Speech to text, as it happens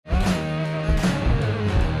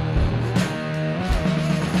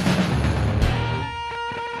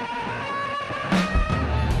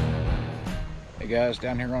guys,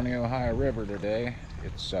 down here on the Ohio River today.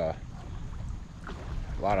 It's a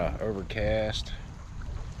lot of overcast.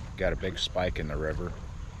 Got a big spike in the river.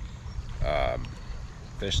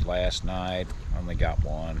 Fished last night, only got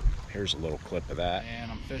one. Here's a little clip of that.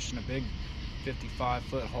 And I'm fishing a big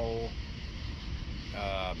 55-foot hole.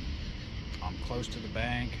 I'm close to the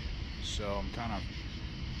bank, so I'm kind of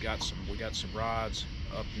we got some rods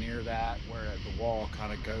up near that where the wall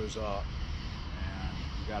kind of goes up, and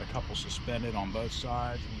we got a couple suspended on both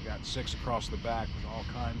sides, and we got 6 across the back with all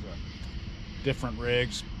kinds of different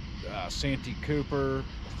rigs. Santee Cooper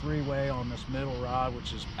 3-way on this middle rod,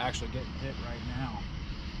 which is actually getting hit right now.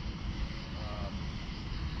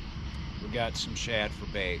 We got some shad for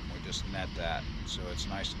bait. We just net that, so it's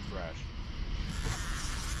nice and fresh.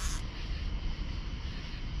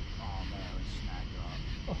 Oh man, we snagged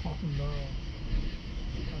up. Oh no.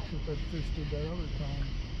 I thought that fish did that other time.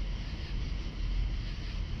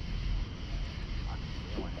 I can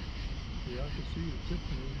feel it. Yeah, I could see the tip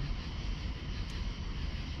moving.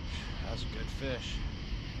 That was a good fish.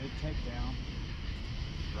 Good takedown.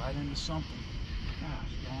 Right into something.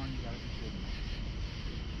 Gosh darn, you gotta be kidding me.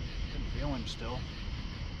 Couldn't feel him still.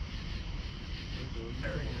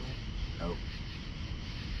 There he is. Nope.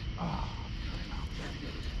 Ah,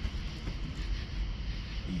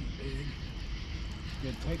 he's big.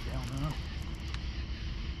 Good takedown though.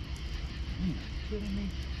 Are you kidding me?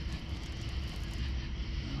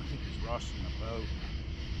 I think he's rushing the boat.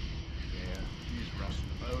 Yeah, he's rushing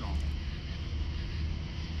the boat on me.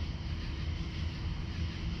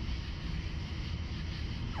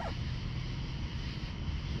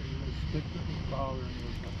 Stick that was bothering you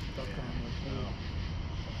was stuck on the tail.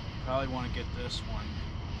 Probably want to get this one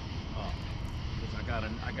up because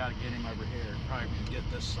I gotta get him over here. Probably can get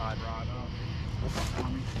this side rod up.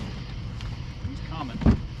 He's coming.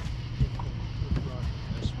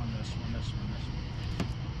 This one, this one, this one, this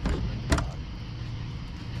one. Good rod.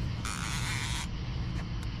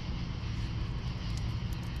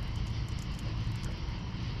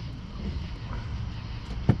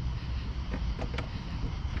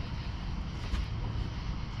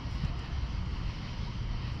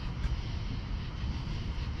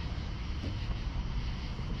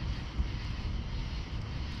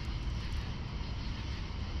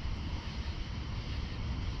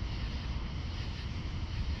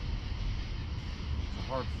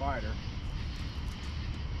 Hard fighter.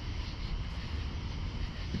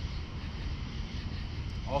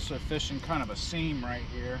 Also fishing kind of a seam right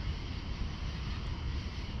here.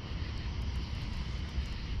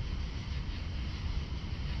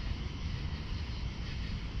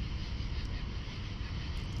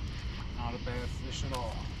 Not a bad fish at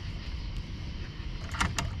all.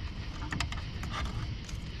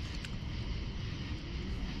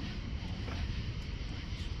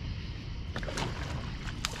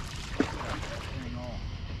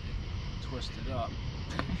 Twisted up.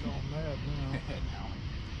 He's all mad now.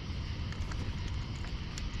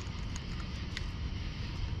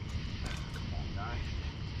 Come on, guy.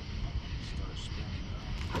 Start spinning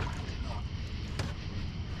up.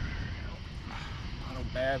 Not a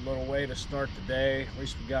bad little way to start the day. At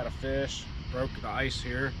least we got a fish. Broke the ice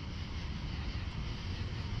here.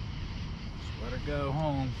 Just let her go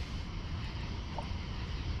home.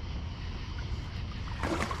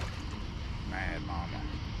 Mad mama.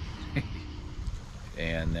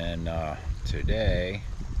 And then today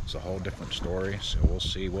it's a whole different story, so we'll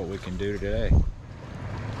see what we can do today.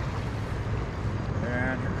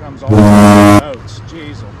 And here comes all the boats.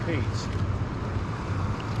 Jeez, oh Pete's.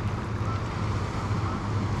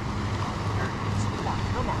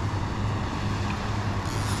 Come on.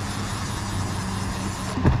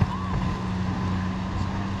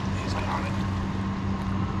 He's got it.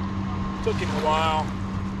 Took him a while.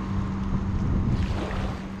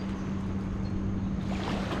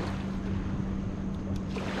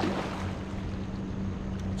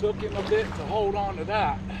 Took him a bit to hold on to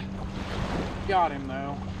that. Got him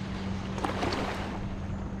though.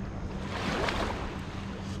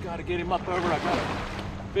 Just got to get him up over. I got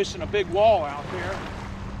fishing a big wall out there.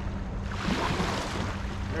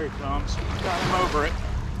 There he comes. Got him over it.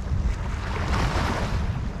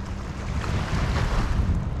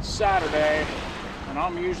 It's Saturday, and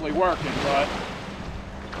I'm usually working, but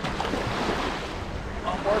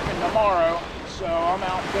I'm working tomorrow, so I'm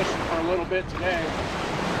out fishing for a little bit today.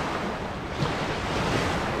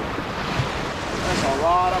 There's a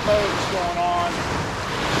lot of boats going on.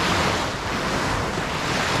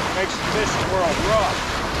 Makes the fishing world rough.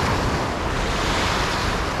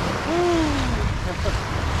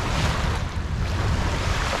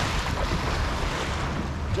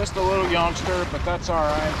 Just a little youngster, but that's all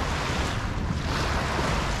right.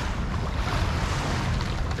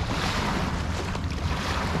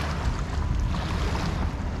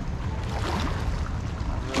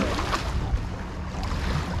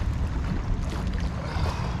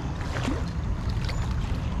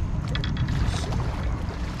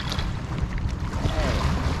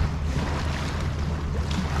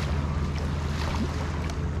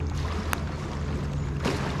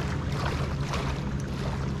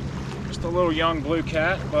 Just a little young blue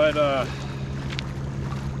cat, but I'm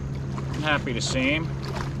happy to see him.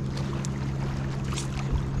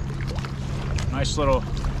 Nice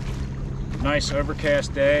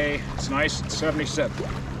overcast day. It's nice. It's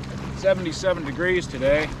 77 degrees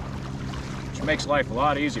today, which makes life a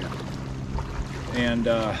lot easier. And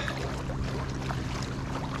I'm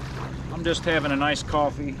just having a nice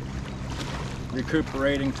coffee,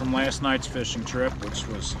 recuperating from last night's fishing trip, which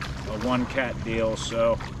was a 1-cat deal.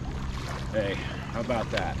 So hey, how about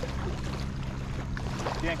that?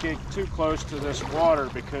 Can't get too close to this water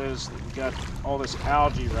because we got all this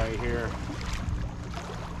algae right here.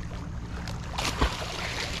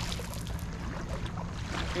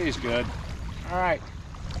 He's good. All right,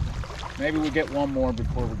 maybe we get one more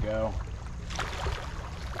before we go.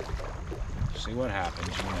 See what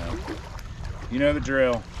happens, you know the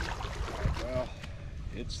drill. Well,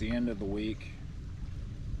 it's the end of the week,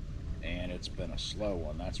 and it's been a slow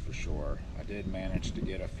one, that's for sure. I did manage to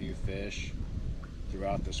get a few fish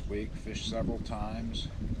throughout this week, fished several times.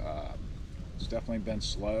 It's definitely been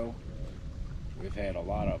slow. We've had a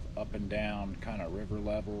lot of up and down kind of river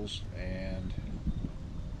levels and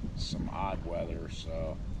some odd weather,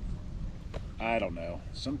 so I don't know.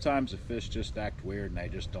 Sometimes the fish just act weird and they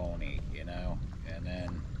just don't eat, and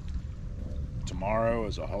then tomorrow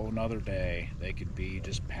is a whole nother day. They could be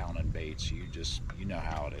just pounding baits. You know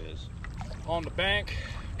how it is. On the bank,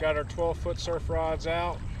 got our 12-foot surf rods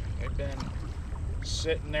out. They've been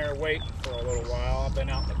sitting there waiting for a little while. I've been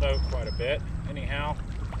out in the boat quite a bit. Anyhow,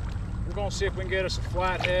 we're gonna see if we can get us a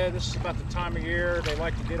flathead. This is about the time of year they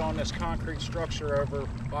like to get on this concrete structure over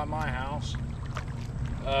by my house.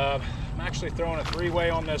 I'm actually throwing a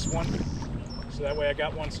 3-way on this one, so that way I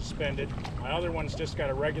got one suspended. My other one's just got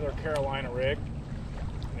a regular Carolina rig,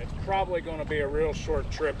 and it's probably going to be a real short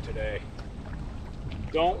trip today.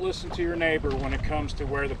 Don't listen to your neighbor when it comes to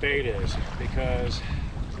where the bait is, because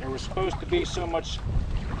there was supposed to be so much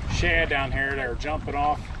shad down here that were jumping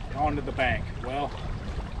off onto the bank. Well,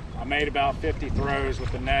 I made about 50 throws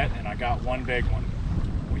with the net, and I got one big one.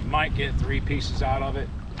 We might get 3 pieces out of it.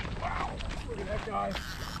 Wow, look at that guy.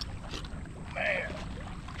 Man,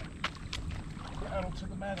 pedal to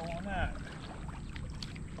the metal on that.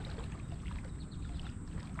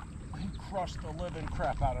 He crushed the living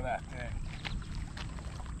crap out of that thing.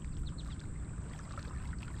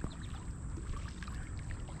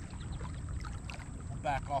 We'll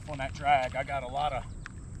back off on that drag. I got a lot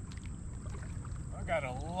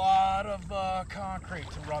of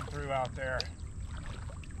concrete to run through out there.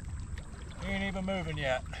 He ain't even moving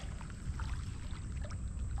yet.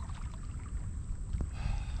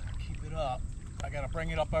 Keep it up. I gotta bring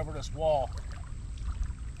it up over this wall.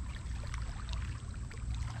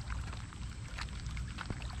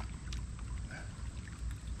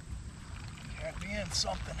 Had me in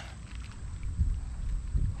something.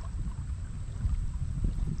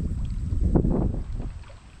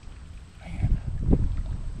 Man,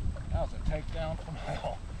 that was a takedown from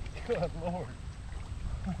hell. Good Lord.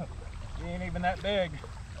 He ain't even that big,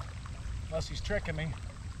 unless he's tricking me.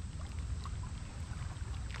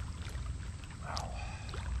 Wow.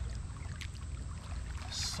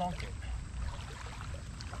 Sunk it.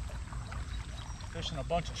 Fishing a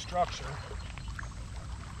bunch of structure.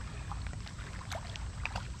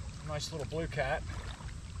 Nice little blue cat.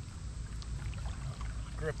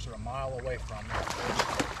 Grips are a mile away from me.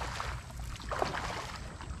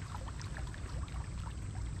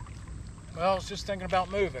 Well, I was just thinking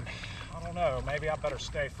about moving. I don't know, maybe I better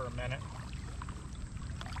stay for a minute.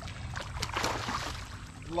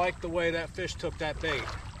 Like the way that fish took that bait.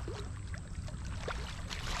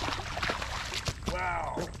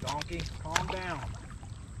 Wow, donkey, calm down.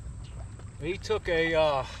 He took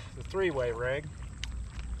the 3-way rig.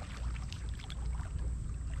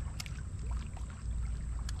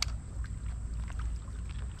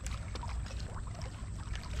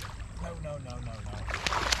 No.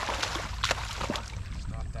 It's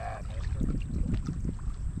not that, mister.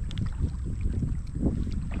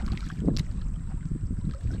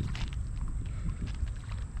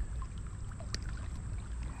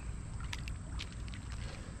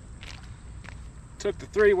 Took the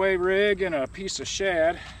 3-way rig and a piece of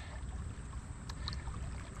shad.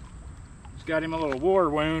 He's got him a little war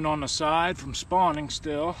wound on the side from spawning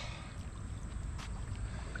still.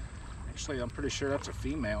 Actually, I'm pretty sure that's a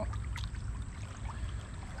female.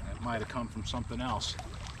 That might have come from something else.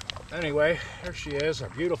 Anyway, there she is, a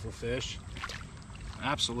beautiful fish.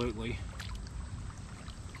 Absolutely.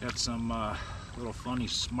 Got some little funny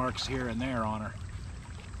marks here and there on her.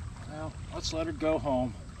 Well, let's let her go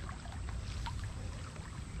home.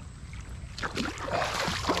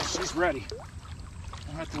 Oh, she's ready.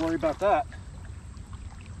 Don't have to worry about that.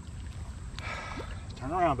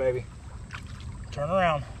 Turn around, baby. Turn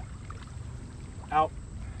around. Out.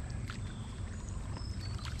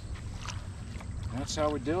 That's how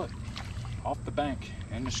we do it. Off the bank,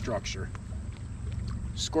 in the structure.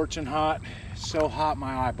 Scorching hot. So hot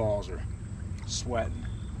my eyeballs are sweating.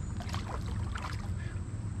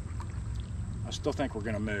 I still think we're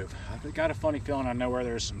gonna move. I've got a funny feeling I know where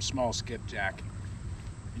there's some small skipjack.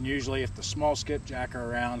 And usually if the small skipjack are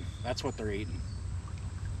around, that's what they're eating.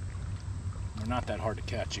 They're not that hard to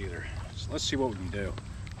catch either. So let's see what we can do.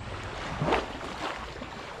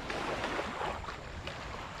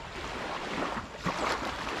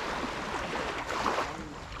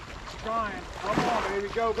 It's trying. Come on, baby.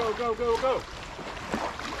 Go, go, go, go, go.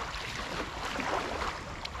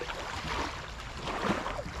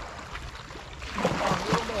 Come on, a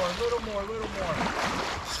little more, a little more, a little more.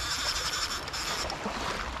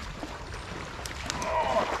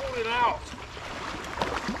 Oh, I pulled it out.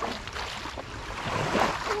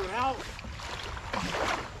 Pull it out.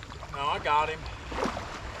 No, I got him.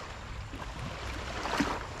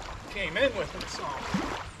 Came in with him some.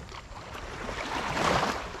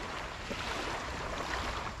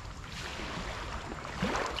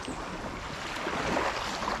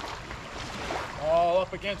 All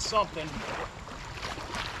up against something.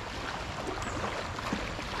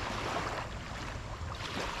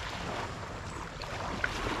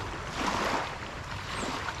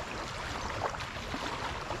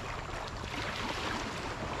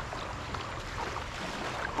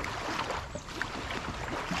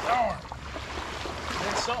 Darn.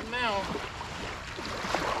 There's something now.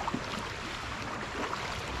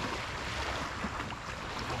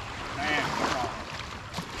 Man, come on.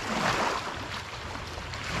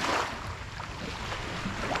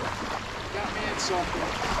 Got me in something.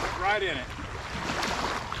 Right in it.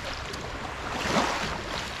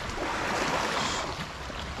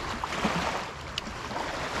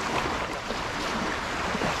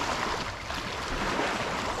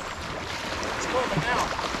 It's coming out.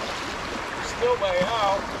 Still way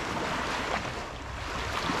out.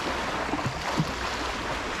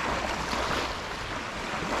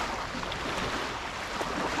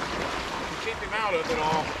 Keep him out of it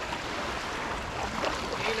all.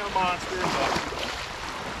 Ain't no monster, but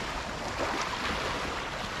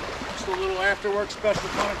just a little after work special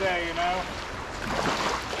kind of day, you know.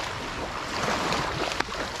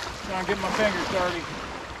 Trying to get my fingers dirty.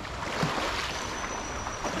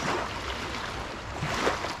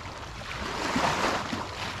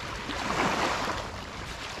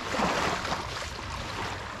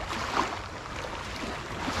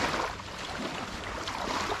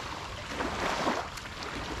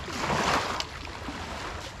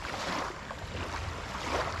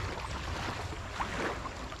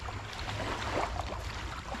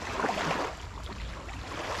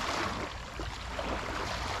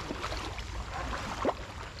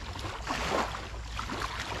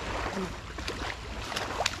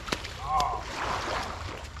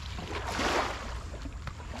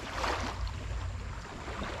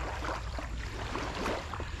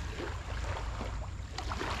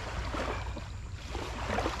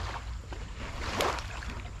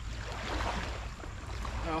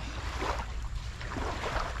 Well,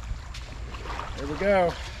 there we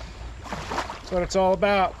go. That's what it's all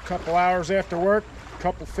about. A couple hours after work, a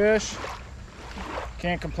couple fish.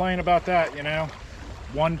 Can't complain about that, you know.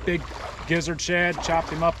 One big gizzard shad, chopped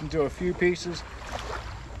him up into a few pieces.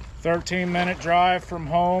 13-minute drive from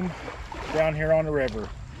home down here on the river.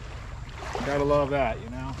 Gotta love that, you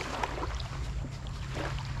know.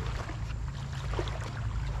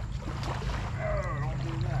 Oh, don't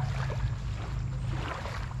do that.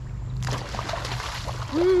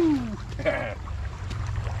 Woo!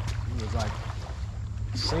 He was like,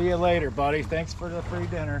 see you later, buddy. Thanks for the free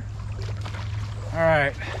dinner. All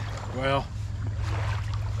right, well,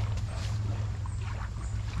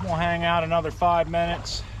 I'm gonna hang out another 5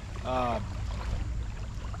 minutes.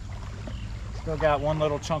 Still got one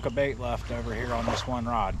little chunk of bait left over here on this one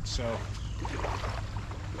rod, so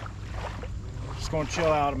just gonna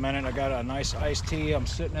chill out a minute. I got a nice iced tea. I'm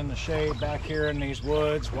sitting in the shade back here in these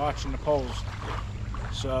woods watching the poles,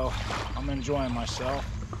 so I'm enjoying myself.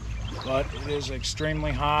 But it is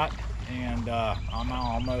extremely hot, and I'm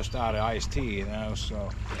almost out of iced tea, you know, so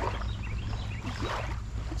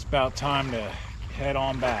it's about time to head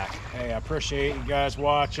on back. Hey, I appreciate you guys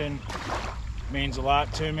watching. It means a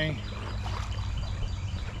lot to me.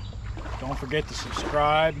 Don't forget to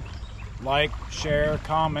subscribe, like, share,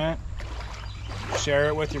 comment, share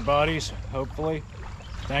it with your buddies, hopefully.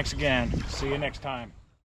 Thanks again. See you next time.